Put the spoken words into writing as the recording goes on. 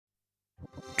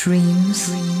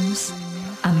Dreams,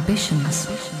 ambitions,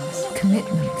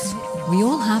 commitments. We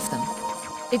all have them.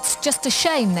 It's just a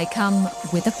shame they come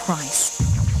with a price.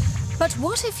 But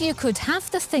what if you could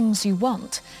have the things you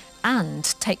want and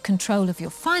take control of your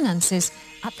finances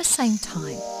at the same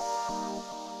time?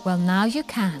 Well, now you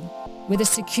can, with a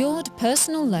secured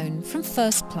personal loan from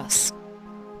First Plus.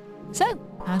 So,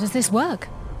 how does this work?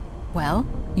 Well,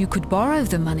 you could borrow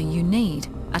the money you need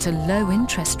at a low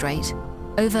interest rate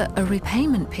over a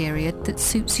repayment period that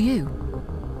suits you.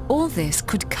 All this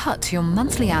could cut your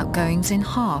monthly outgoings in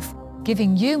half,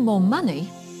 giving you more money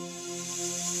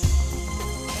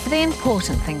for the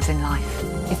important things in life.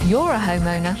 If you're a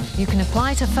homeowner, you can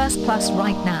apply to First Plus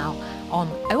right now on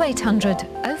 0800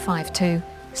 052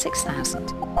 6000.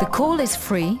 The call is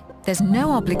free, there's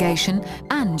no obligation,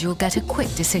 and you'll get a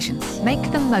quick decision.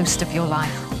 Make the most of your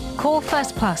life. Call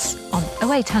First Plus on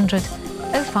 0800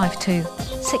 052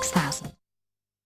 6000.